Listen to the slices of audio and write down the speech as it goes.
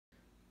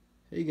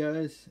Hey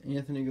guys,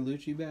 Anthony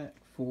Gallucci back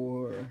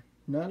for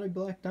not a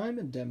Black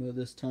Diamond demo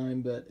this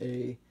time, but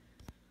a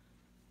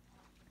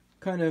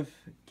kind of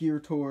gear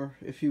tour,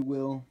 if you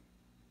will.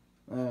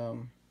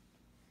 Um,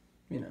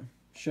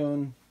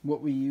 showing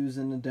what we use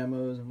in the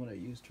demos and what I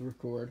use to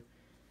record.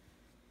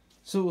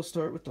 So we'll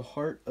start with the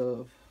heart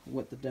of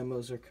what the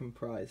demos are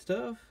comprised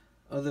of,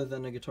 other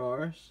than the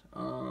guitars.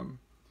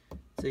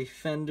 It's a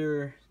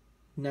Fender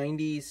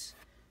 90s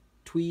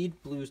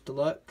Tweed Blues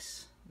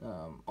Deluxe.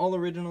 All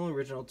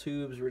original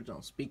tubes,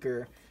 original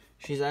speaker.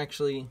 She's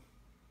actually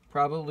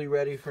probably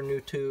ready for new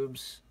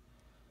tubes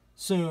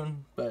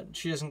soon, but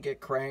she doesn't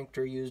get cranked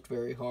or used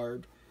very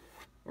hard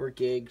or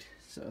gigged,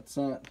 so it's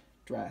not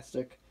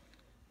drastic.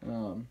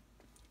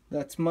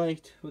 That's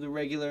mic'd with a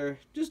regular,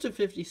 just a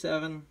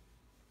 57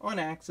 on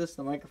axis.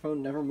 The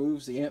microphone never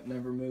moves, the amp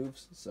never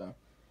moves, so.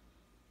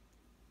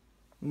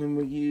 And then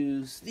we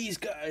use these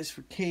guys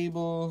for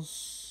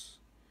cables.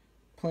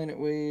 Planet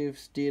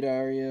Waves,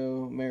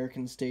 D'Addario,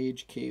 American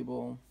Stage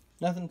cable.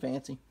 Nothing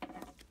fancy.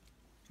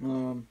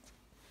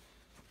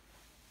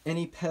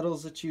 Any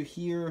pedals that you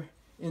hear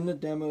in the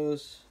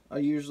demos, I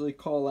usually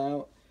call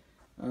out.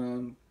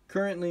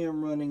 Currently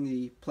I'm running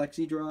the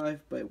Plexi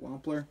Drive by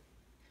Wampler.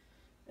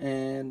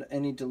 And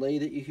any delay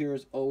that you hear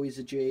is always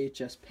a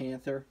JHS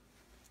Panther,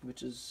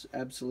 which is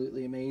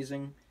absolutely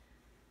amazing.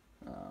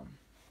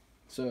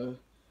 So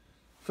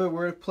if I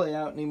were to play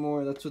out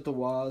anymore, that's what the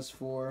wah is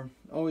for.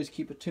 Always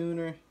keep a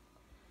tuner,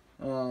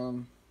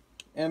 M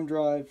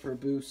drive for a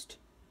boost,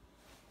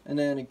 and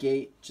then a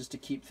gate just to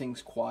keep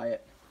things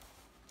quiet.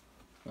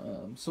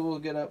 So we'll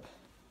get up.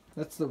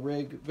 That's the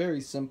rig,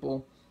 very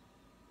simple.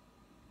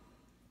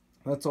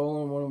 That's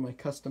all on one of my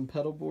custom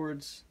pedal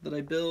boards that I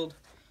build.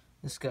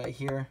 This guy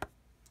here,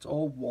 it's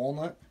all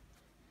walnut.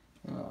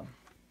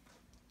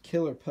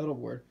 Killer pedal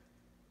board.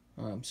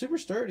 Super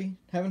sturdy,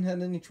 haven't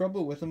had any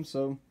trouble with them,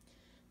 so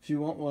if you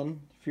want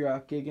one, if you're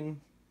out gigging,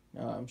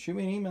 shoot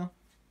me an email.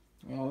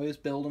 I always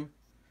build them.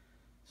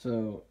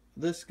 So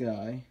this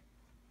guy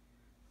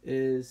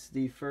is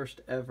the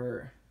first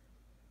ever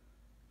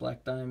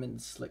Black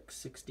Diamond Slick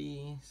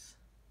 60s.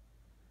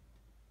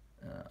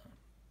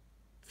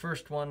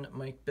 First one that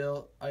Mike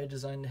built. I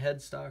designed the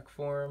headstock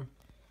for him.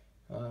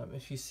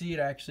 If you see, it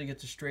actually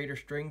gets a straighter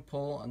string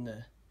pull on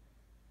the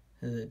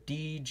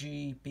D,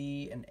 G,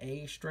 B, and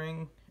A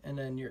string, and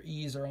then your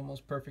E's are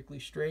almost perfectly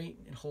straight.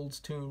 It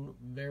holds tune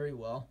very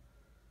well.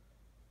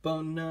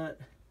 Bone nut,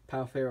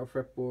 Pau Ferro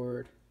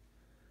fretboard,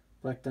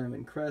 Black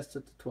Diamond crest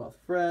at the 12th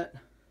fret.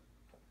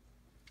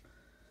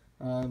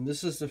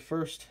 This is the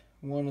first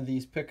one of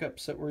these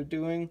pickups that we're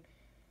doing.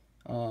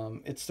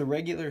 It's the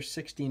regular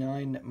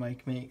 69 that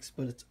Mike makes,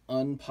 but it's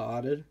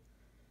unpotted.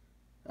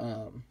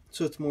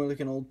 So it's more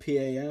like an old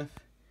PAF.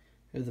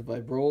 There's the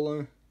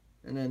Vibrola.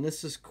 And then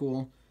this is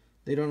cool.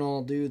 They don't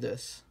all do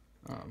this.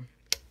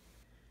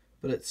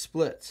 But it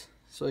splits.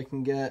 So I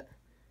can get,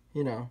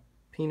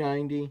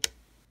 P90,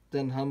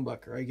 then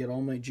humbucker. I get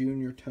all my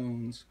junior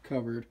tones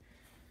covered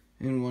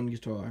in one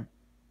guitar.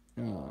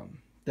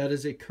 That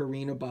is a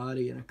Carina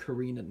body and a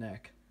Carina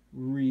neck.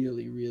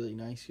 Really, really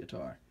nice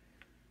guitar.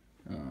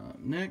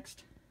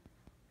 Next,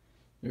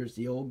 there's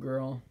the old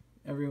girl.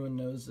 Everyone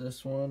knows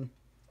this one.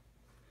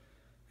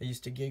 I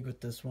used to gig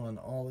with this one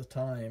all the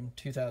time.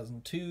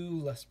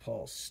 2002, Les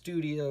Paul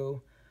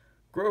Studio,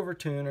 Grover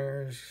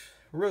tuners,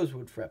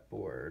 Rosewood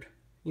fretboard.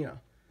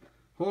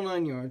 Whole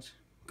 9 yards.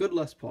 Good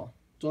Les Paul.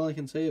 That's all I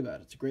can say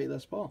about it. It's a great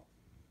Les Paul.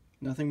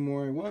 Nothing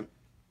more I want.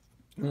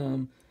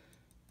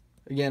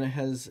 Again, it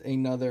has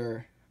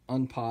another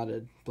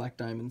unpotted Black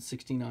Diamond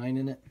 69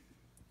 in it.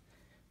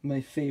 My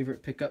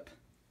favorite pickup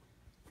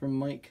from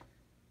Mike.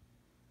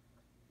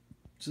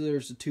 So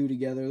there's the two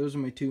together. Those are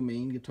my two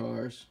main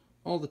guitars.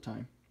 All the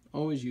time.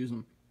 Always use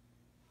them.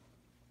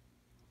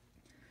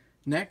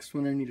 Next,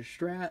 when I need a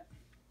Strat,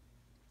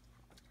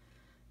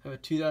 I have a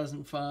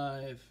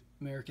 2005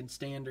 American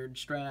Standard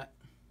Strat.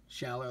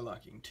 Schaller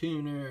locking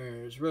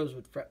tuners,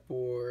 Rosewood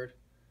fretboard,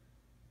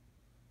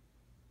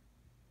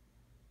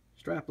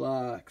 strap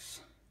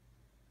locks,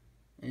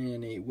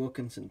 and a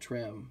Wilkinson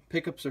trim.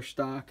 Pickups are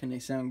stock and they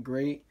sound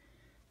great.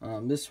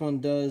 This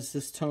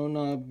tone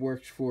knob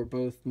works for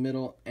both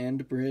middle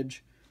and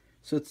bridge,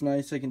 so it's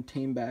nice. I can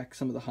tame back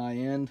some of the high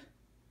end.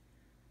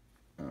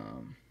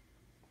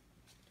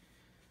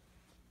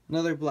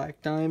 Another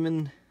Black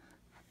Diamond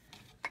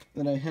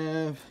that I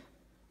have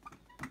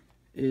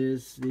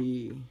is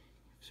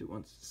if it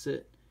wants to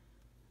sit,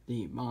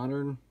 the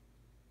Modern.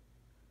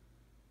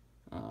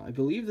 I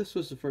believe this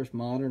was the first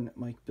Modern that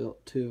Mike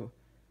built too.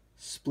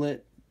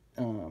 Split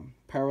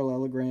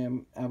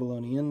parallelogram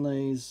abalone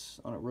inlays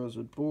on a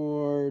rosewood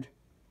board.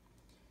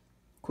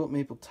 Quilt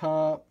maple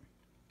top.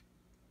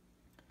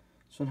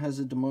 This one has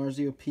a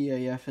DiMarzio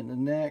PAF in the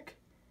neck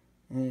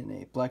and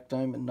a Black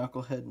Diamond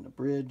knucklehead in the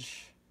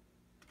bridge.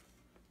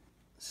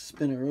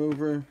 Spinner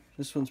over.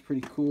 This one's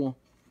pretty cool.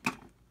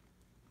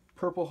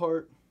 Purple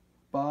Heart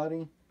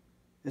body.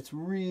 It's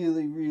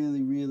really,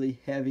 really, really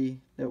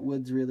heavy. That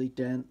wood's really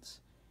dense.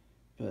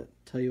 But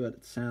tell you what,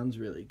 it sounds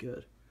really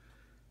good.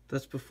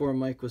 That's before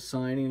Mike was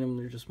signing them.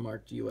 They're just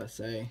marked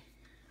USA.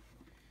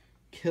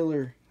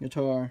 Killer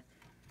guitar.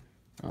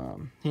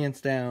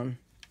 Hands down,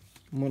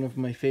 one of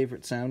my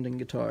favorite sounding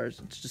guitars.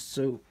 It's just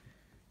so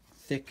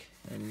thick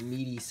and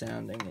meaty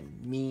sounding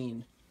and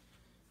mean.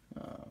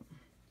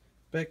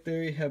 Back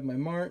there you have my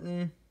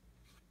Martin.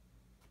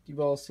 You've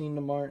all seen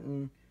the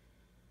Martin.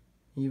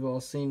 You've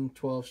all seen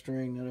 12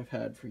 string that I've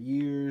had for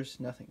years.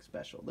 Nothing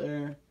special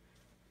there.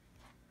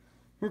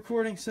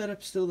 Recording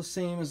setup still the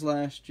same as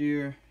last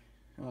year.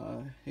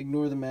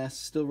 Ignore the mess.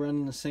 Still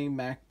running the same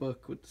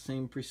MacBook with the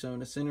same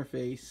PreSonus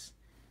interface.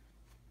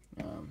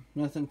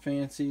 Nothing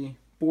fancy.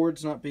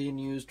 Board's not being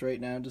used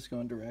right now, just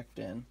going direct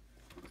in.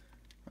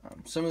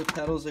 Some of the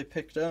pedals I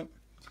picked up.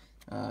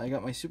 I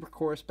got my Super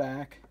Chorus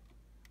back.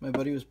 My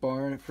buddy was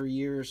borrowing it for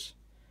years.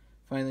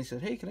 Finally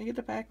said, hey, can I get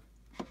it back?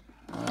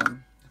 I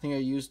think I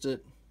used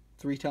it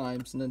 3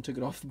 times and then took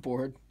it off the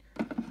board.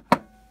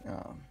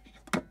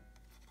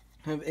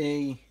 Have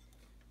a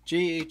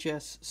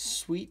JHS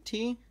Sweet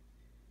Tea.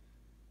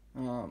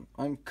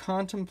 I'm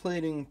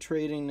contemplating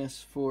trading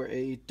this for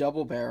a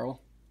double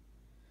barrel.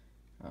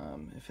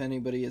 If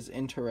anybody is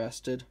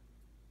interested.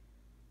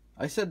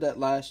 I said that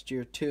last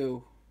year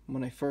too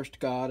when I first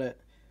got it.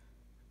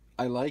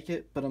 I like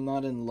it, but I'm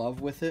not in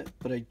love with it.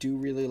 But I do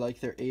really like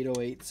their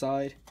 808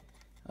 side.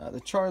 The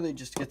Charlie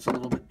just gets a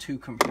little bit too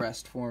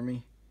compressed for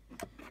me.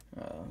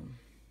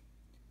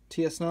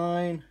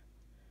 TS9,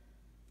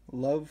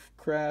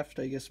 Lovecraft,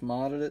 I guess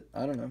modded it.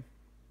 I don't know.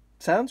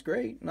 Sounds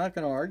great. Not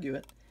going to argue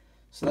it.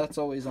 So that's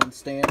always on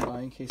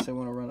standby in case I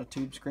want to run a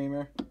Tube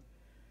Screamer.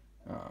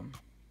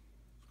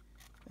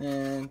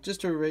 And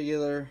just a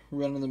regular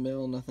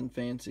run-of-the-mill, nothing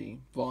fancy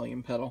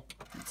volume pedal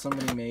that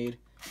somebody made.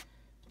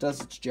 It does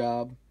its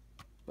job.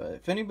 But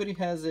if anybody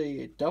has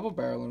a double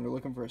barrel and they're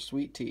looking for a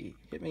Sweet Tea,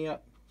 hit me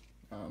up.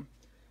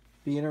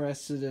 Be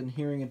interested in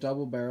hearing a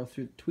double barrel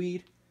through the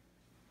Tweed.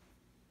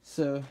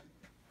 So,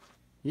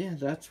 yeah,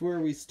 that's where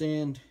we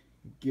stand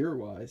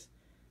gear-wise.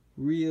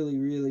 Really,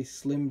 really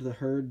slimmed the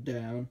herd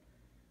down.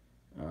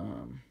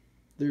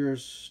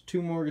 There's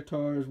 2 more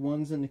guitars.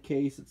 One's in the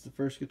case. It's the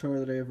first guitar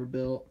that I ever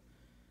built.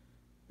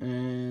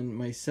 And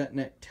my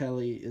Setneck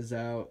Telly is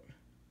out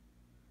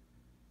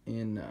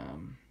in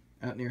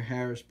out near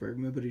Harrisburg.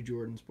 My buddy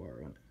Jordan's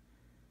borrowing it.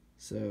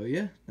 So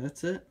yeah,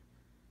 that's it.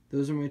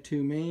 Those are my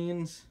 2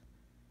 mains.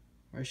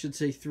 Or I should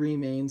say 3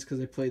 mains because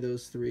I play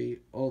those 3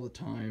 all the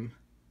time.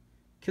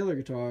 Killer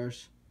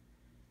guitars.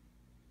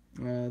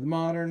 The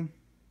Modern,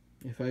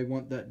 if I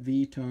want that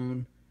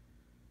V-tone.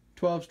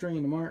 12 string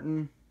in the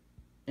Martin.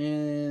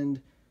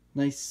 And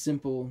nice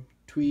simple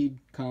Tweed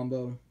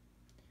combo.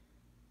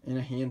 And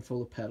a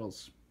handful of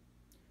pedals.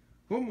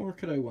 What more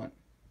could I want?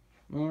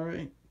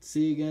 Alright,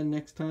 see you again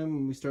next time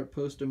when we start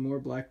posting more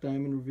Black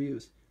Diamond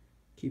reviews.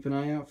 Keep an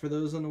eye out for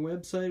those on the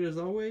website as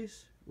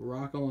always.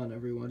 Rock on,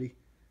 everybody.